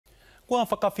Kua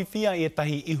whakawhiwhia e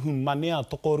tahi ihu manea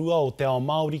tokorua o te ao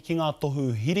Māori ki ngā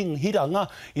tohu hiranga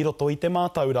I roto I te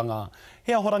mātauranga.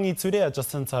 Hea horangi turea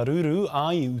Jacinta Ruru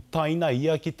ai utaina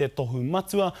ia ki te tohu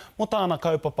matua mo tāna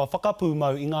kaupapa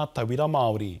whakapūmau I ngā tauira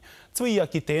Māori. Tui ia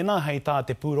ki tēnā hei tā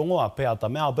te pūrongo a Peata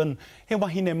Melbourne, he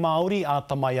wahine Māori a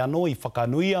tamai anō I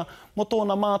whakanuia mo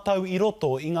tōna mātau I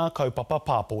roto I ngā kaupapa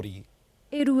pāpori.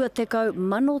 E rua te kau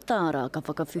mano tāra ka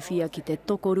whakawhiwhia ki te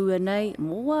tokorua nei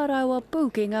mō wāraua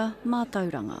pūkenga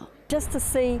mātauranga. Just to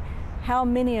see how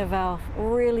many of our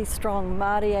really strong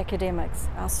Māori academics,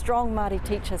 our strong Māori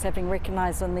teachers have been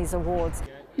recognised in these awards.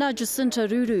 Nā Jacinta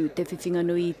Ruru te whiwhinga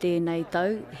nui I tēnei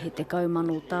tau, he te kau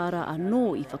mano tāra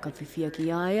anō I whakawhiwhia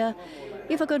ki aia,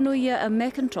 I whakanuia a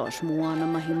McIntosh mō ana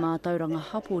mahi mātauranga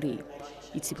hapori.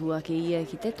 I tipu ake ia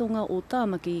ki te tonga o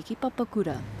tāmaki ki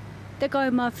Papakura. Te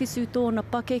kau mā whisu tōna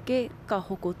pakeke ka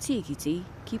hoko tīkiti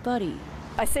ki pari.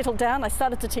 I settled down, I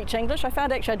started to teach English. I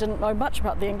found actually I didn't know much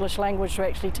about the English language to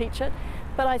actually teach it,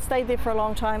 but I stayed there for a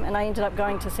long time and I ended up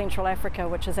going to Central Africa,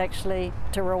 which is actually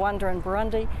to Rwanda and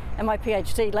Burundi. And my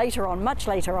PhD later on, much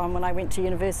later on when I went to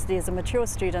university as a mature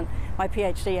student, my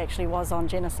PhD actually was on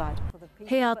genocide.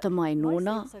 He ata mai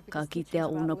nōna, ka kitea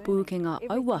o na pūkenga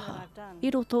auaha, I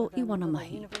roto I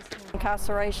Wanamahi.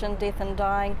 Incarceration, death and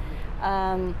dying,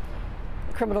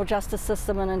 criminal justice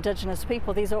system and Indigenous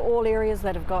people, these are all areas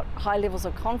that have got high levels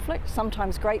of conflict,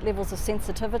 sometimes great levels of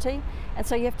sensitivity, and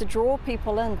so you have to draw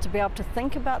people in to be able to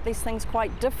think about these things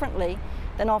quite differently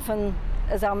than often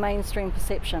is our mainstream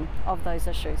perception of those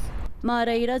issues. Mā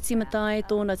reira timatai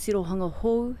tōna tirohanga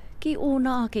hou ki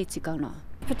ōna ake tikana.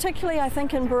 Particularly I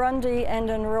think in Burundi and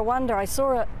in Rwanda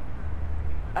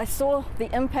I saw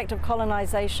the impact of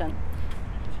colonisation,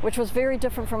 which was very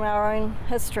different from our own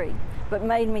history, but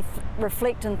made me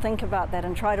reflect and think about that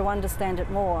and try to understand it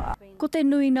more. Ko te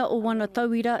nuina o wana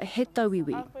tauira he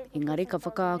tauiwi, engari ka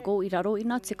whakaako I raro I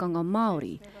ngā tikanga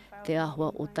Māori, te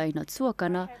ahua o taina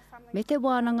tuakana, me te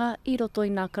wānanga I roto I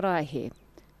ngā karaihe.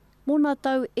 Mō nā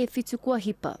tau e whitu kua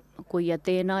hipa, ko ia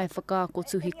tēnā e whakaako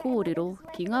tuhi kōrero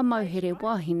ki ngā mauhere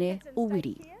wāhine o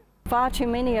wiri. Far too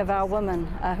many of our women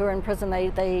who are in prison,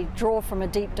 they draw from a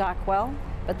deep dark well,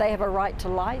 but they have a right to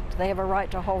light, they have a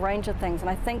right to a whole range of things, and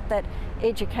I think that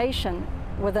education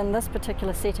within this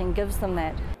particular setting gives them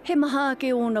that. He maha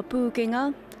ke ōna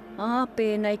pūkenga, a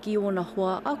pēnei ki ōna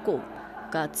hoa ako,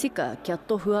 ka tika kia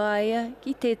tohu aia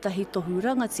ki tētahi tohu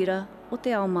rangatira o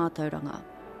te ao mātauranga.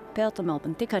 Peata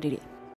Melbourne, te karere.